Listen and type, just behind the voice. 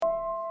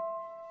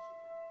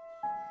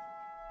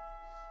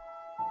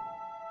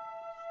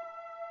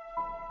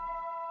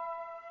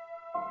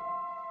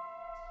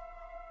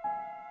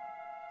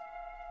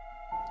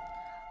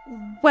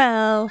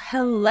Well,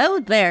 hello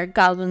there,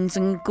 goblins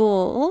and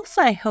ghouls.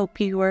 I hope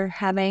you are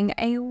having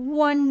a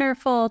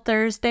wonderful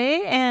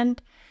Thursday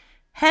and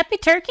happy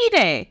Turkey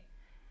Day.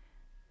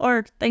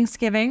 Or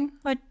Thanksgiving,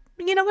 but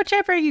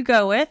whichever you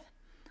go with.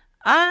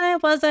 I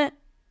wasn't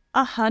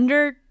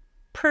 100%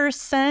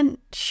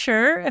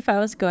 sure if I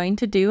was going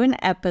to do an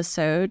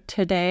episode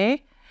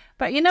today,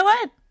 but you know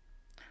what?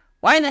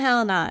 Why the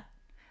hell not?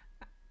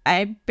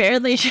 I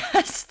barely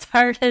just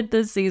started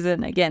the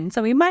season again,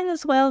 so we might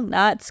as well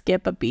not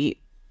skip a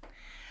beat.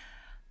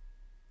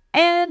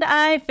 And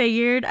I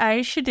figured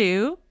I should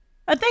do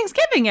a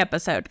Thanksgiving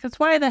episode, because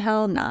why the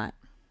hell not?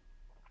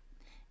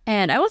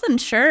 And I wasn't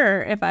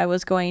sure if I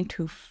was going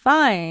to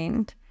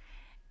find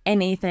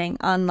anything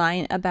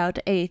online about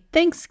a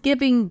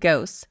Thanksgiving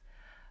ghost.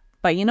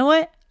 But you know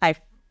what? I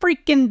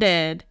freaking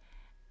did.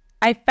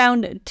 I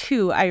found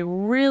two I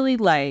really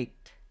liked.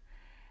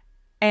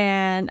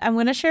 And I'm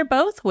going to share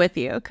both with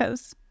you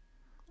because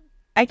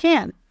I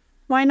can.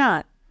 Why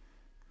not?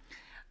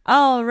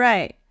 All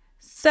right.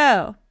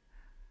 So,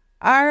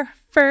 our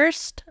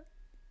first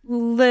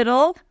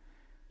little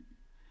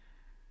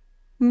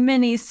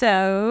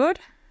mini-sode,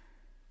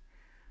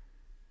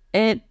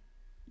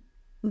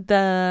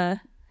 the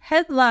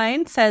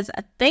headline says,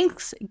 "A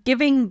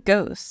Thanksgiving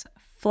Ghost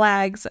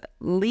Flags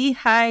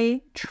Lehigh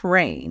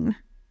Train.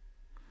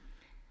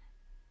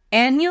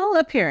 Annual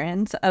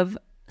appearance of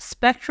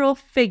spectral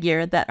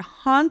figure that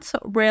haunts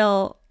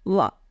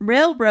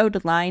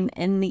railroad line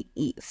in the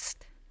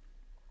east."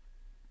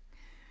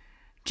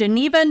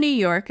 Geneva, New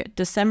York,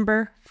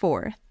 December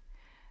 4th.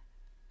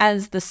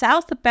 As the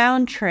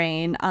southbound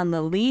train on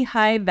the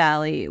Lehigh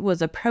Valley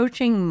was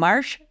approaching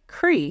Marsh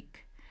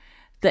Creek,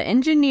 the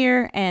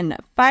engineer and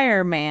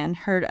fireman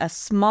heard a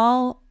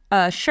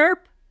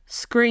sharp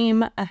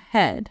scream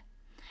ahead.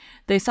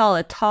 They saw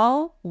a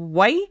tall,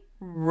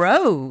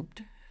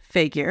 white-robed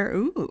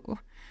figure,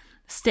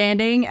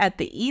 standing at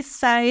the east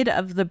side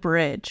of the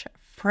bridge,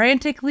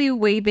 frantically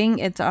waving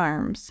its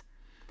arms.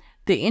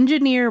 The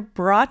engineer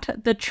brought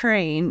the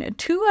train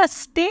to a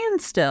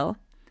standstill.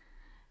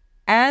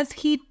 As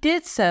he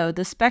did so,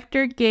 the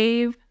specter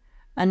gave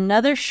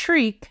another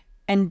shriek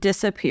and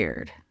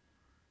disappeared.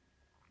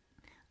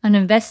 An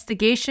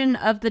investigation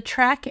of the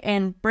track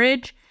and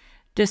bridge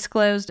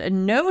disclosed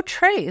no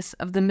trace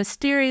of the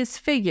mysterious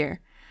figure,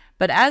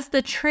 but as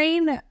the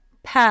train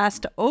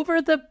passed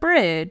over the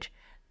bridge,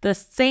 the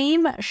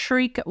same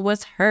shriek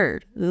was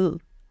heard.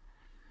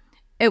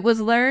 It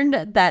was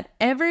learned that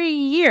every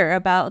year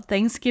about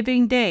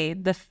Thanksgiving Day,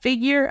 the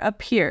figure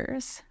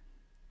appears.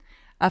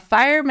 A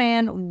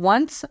fireman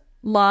once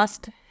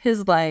lost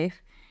his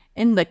life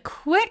in the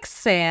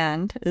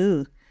quicksand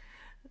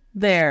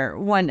there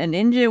when an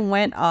engine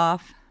went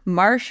off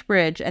Marsh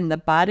Bridge and the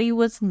body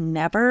was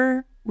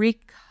never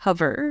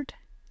recovered.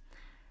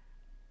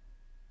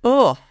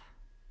 Ugh.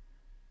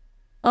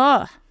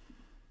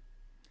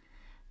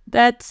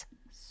 That's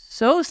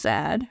so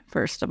sad,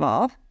 first of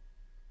all.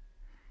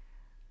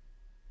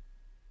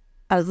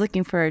 I was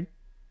looking for a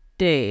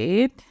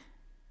date.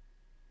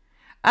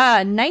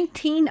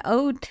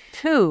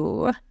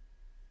 1902.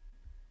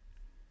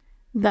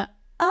 The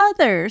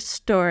other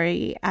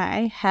story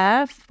I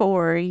have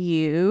for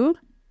you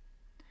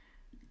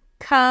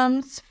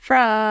comes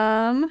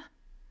from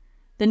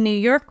the New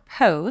York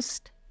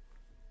Post,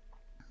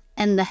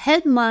 and the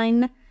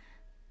headline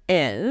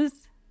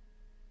is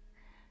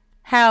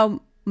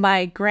 "How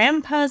My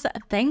Grandpa's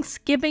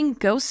Thanksgiving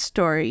Ghost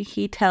Story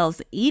He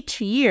Tells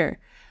Each Year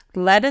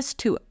Led Us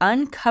to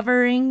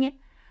Uncovering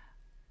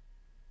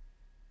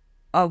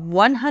a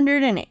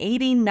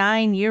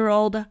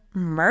 189-year-old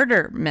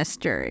murder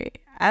mystery."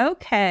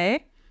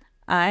 Okay,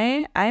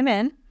 I'm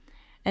in.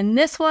 And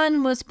this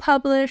one was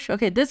published,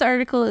 this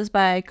article is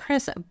by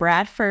Chris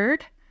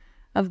Bradford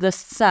of The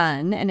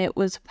Sun, and it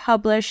was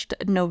published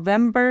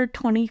November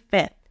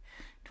 25th,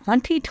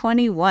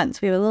 2021. So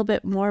we have a little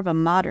bit more of a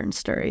modern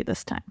story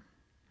this time.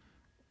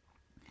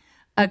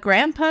 A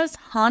grandpa's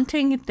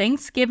haunting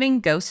Thanksgiving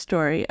ghost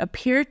story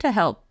appeared to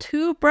help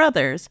two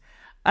brothers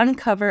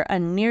uncover a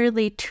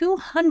nearly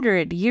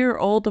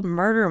 200-year-old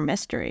murder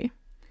mystery.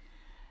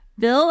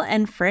 Bill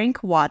and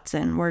Frank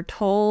Watson were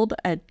told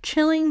a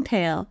chilling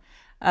tale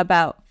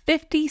about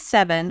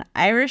 57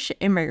 Irish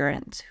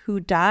immigrants who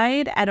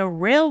died at a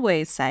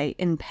railway site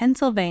in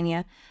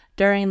Pennsylvania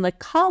during the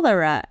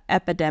cholera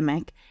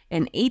epidemic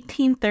in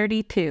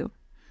 1832.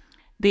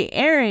 The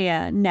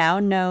area, now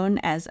known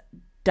as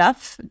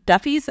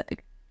Duffy's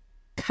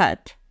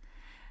Cut,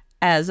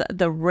 as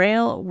the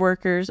rail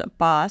workers'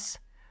 boss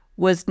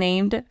was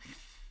named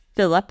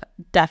Philip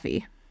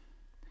Duffy.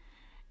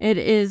 It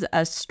is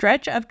a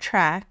stretch of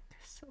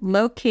tracks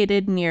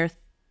located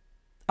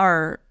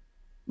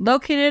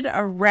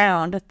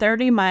around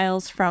 30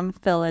 miles from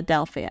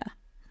Philadelphia.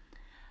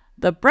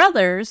 The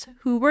brothers,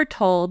 who were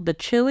told the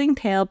chilling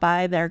tale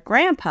by their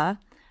grandpa,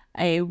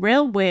 a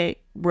railway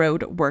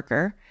road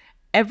worker,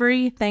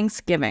 every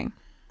Thanksgiving.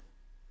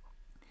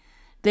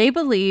 They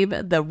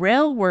believe the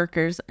rail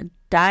workers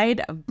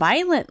died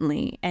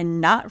violently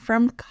and not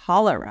from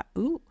cholera.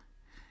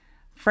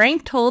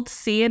 Frank told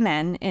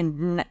CNN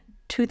in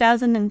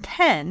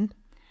 2010,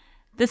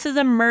 "This is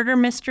a murder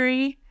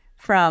mystery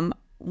from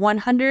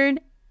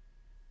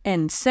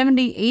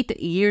 178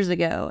 years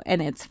ago,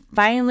 and it's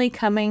finally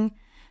coming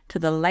to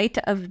the light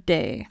of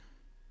day."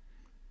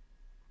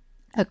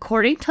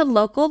 According to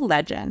local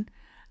legend,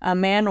 a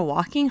man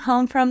walking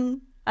home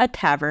from a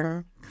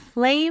tavern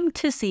claimed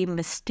to see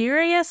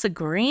mysterious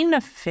green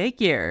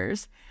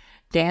figures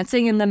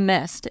dancing in the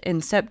mist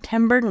in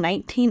September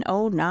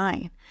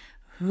 1909.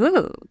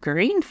 Ooh,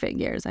 green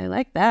figures. I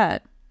like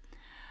that.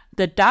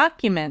 The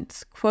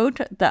documents quote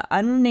the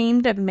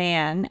unnamed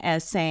man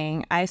as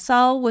saying, "I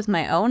saw with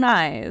my own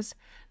eyes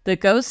the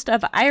ghost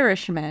of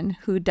Irishman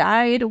who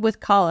died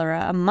with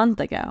cholera a month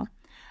ago,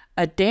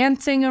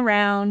 dancing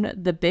around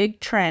the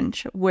big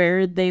trench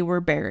where they were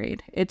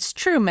buried. It's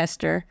true,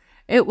 mister.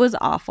 It was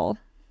awful."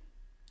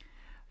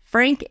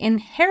 Frank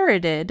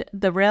inherited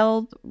the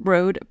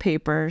railroad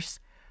papers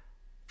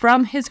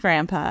from his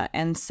grandpa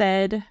and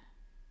said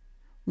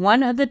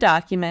one of the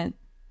documents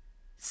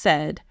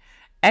said,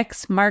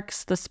 "X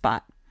marks the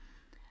spot."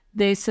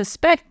 They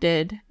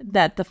suspected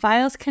that the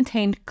files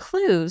contained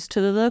clues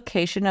to the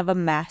location of a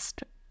mass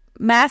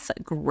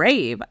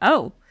grave.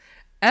 Oh,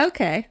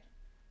 okay.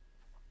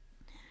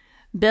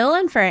 Bill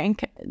and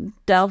Frank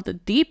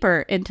delved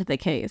deeper into the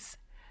case.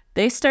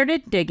 They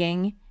started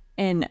digging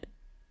in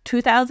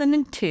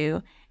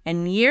 2002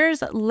 and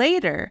years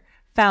later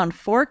found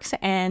forks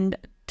and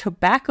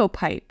tobacco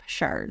pipe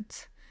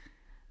shards.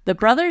 The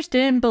brothers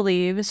didn't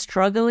believe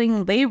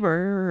struggling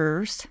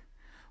laborers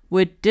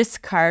would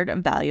discard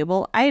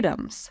valuable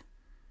items.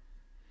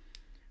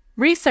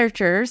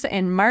 Researchers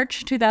in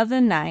March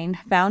 2009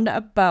 found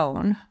a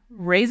bone,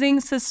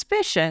 raising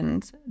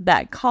suspicions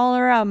that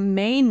cholera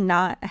may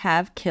not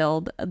have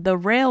killed the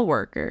rail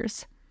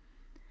workers.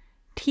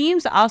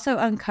 Teams also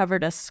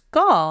uncovered a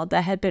skull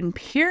that had been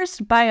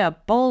pierced by a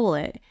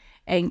bullet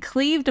and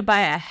cleaved by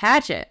a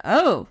hatchet.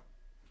 Oh,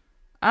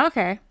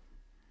 okay.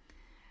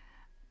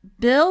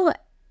 Bill,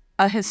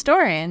 a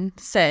historian,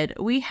 said,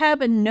 "We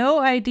have no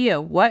idea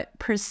what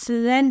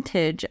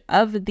percentage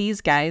of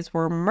these guys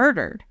were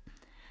murdered.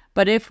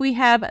 But if we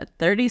have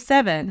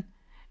 37,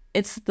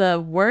 it's the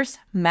worst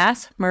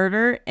mass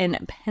murder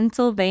in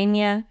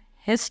Pennsylvania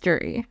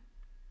history."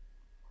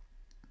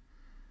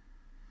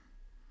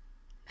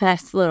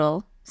 This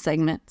little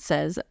segment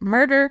says,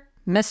 "Murder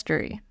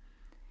mystery."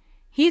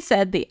 He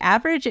said the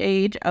average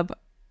age of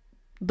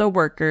the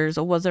workers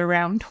was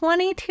around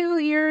 22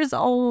 years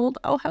old.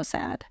 Oh, how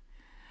sad.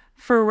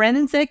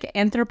 Forensic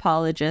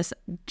anthropologist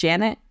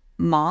Janet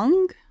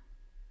Mong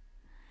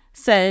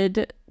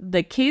said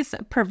the case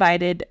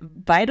provided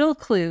vital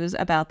clues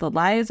about the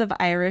lives of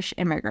Irish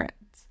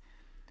immigrants.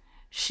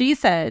 She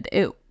said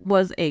it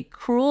was a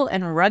cruel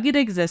and rugged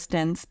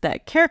existence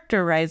that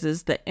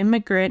characterizes the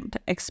immigrant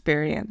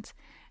experience,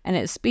 and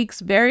it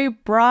speaks very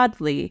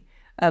broadly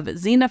of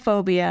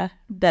xenophobia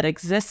that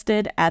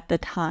existed at the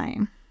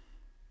time.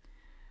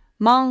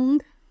 Mong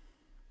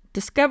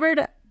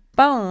discovered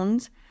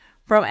bones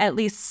from at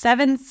least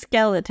 7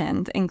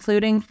 skeletons,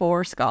 including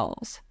 4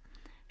 skulls.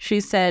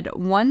 She said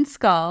one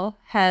skull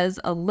has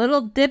a little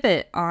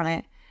divot on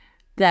it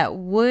that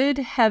would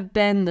have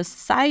been the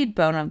side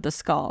bone of the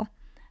skull.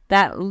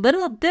 That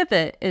little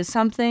divot is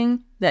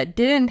something that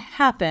didn't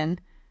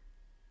happen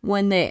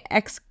when they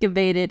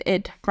excavated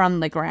it from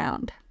the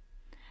ground.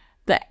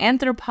 The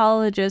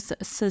anthropologists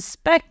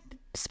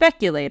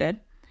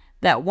speculated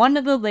that one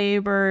of the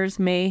laborers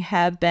may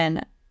have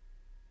been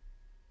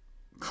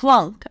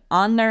clunked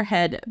on their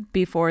head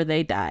before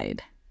they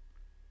died.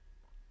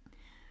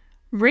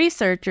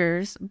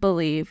 Researchers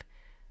believe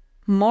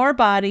more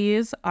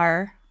bodies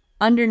are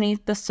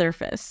underneath the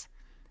surface.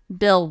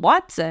 Bill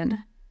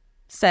Watson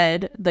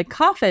said the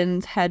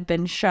coffins had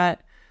been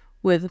shut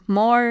with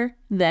more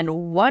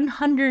than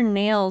 100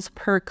 nails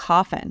per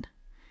coffin,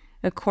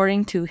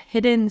 according to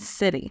Hidden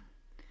City.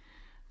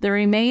 The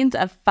remains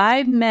of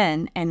 5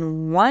 men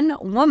and 1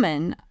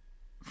 woman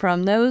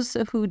from those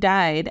who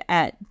died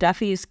at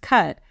Duffy's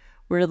Cut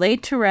were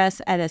laid to rest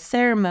at a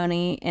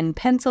ceremony in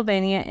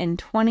Pennsylvania in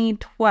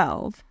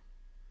 2012.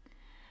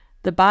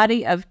 The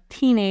body of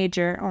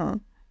teenager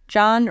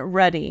John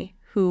Ruddy,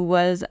 who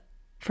was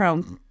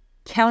from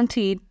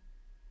County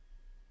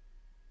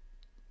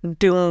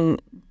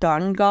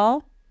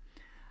Donegal,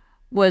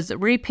 was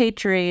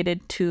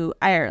repatriated to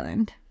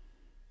Ireland.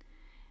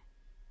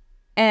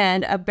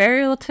 And a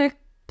burial took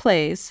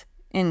place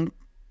in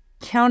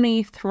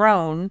County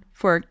Throne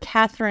for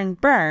Catherine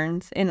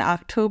Burns in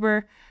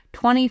October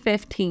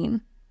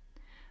 2015.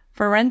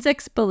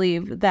 Forensics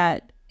believe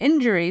that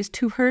injuries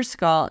to her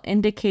skull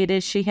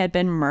indicated she had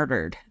been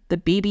murdered, the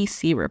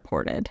BBC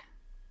reported.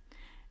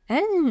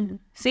 And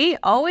see,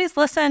 always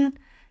listen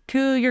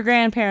to your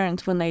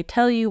grandparents when they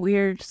tell you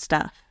weird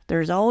stuff.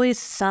 There's always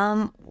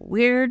some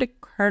weird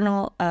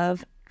kernel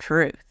of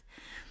truth.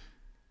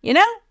 You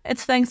know,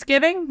 it's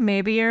Thanksgiving.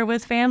 Maybe you're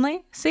with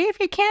family. See if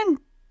you can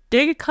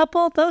dig a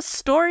couple of those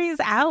stories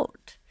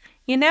out.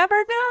 You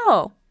never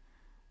know.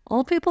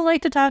 Old people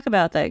like to talk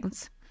about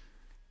things.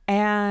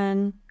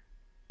 And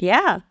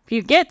yeah, if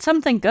you get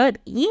something good,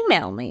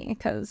 email me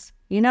because,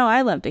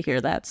 I love to hear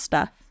that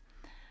stuff.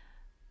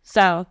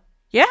 So,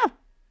 yeah.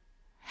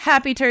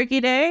 Happy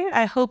Turkey Day.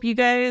 I hope you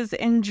guys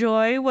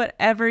enjoy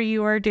whatever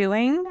you are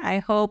doing. I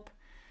hope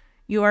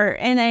you are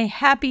in a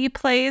happy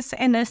place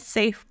and a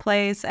safe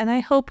place, and I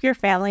hope your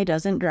family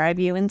doesn't drive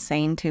you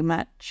insane too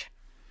much.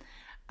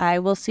 I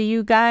will see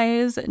you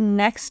guys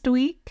next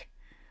week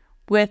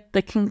with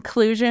the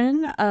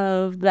conclusion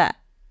of the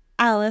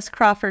Alice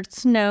Crawford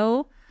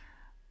Snow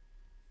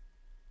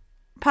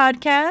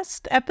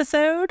podcast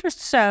episode.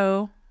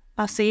 So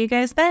I'll see you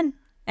guys then.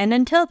 And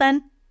until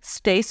then,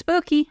 stay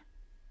spooky.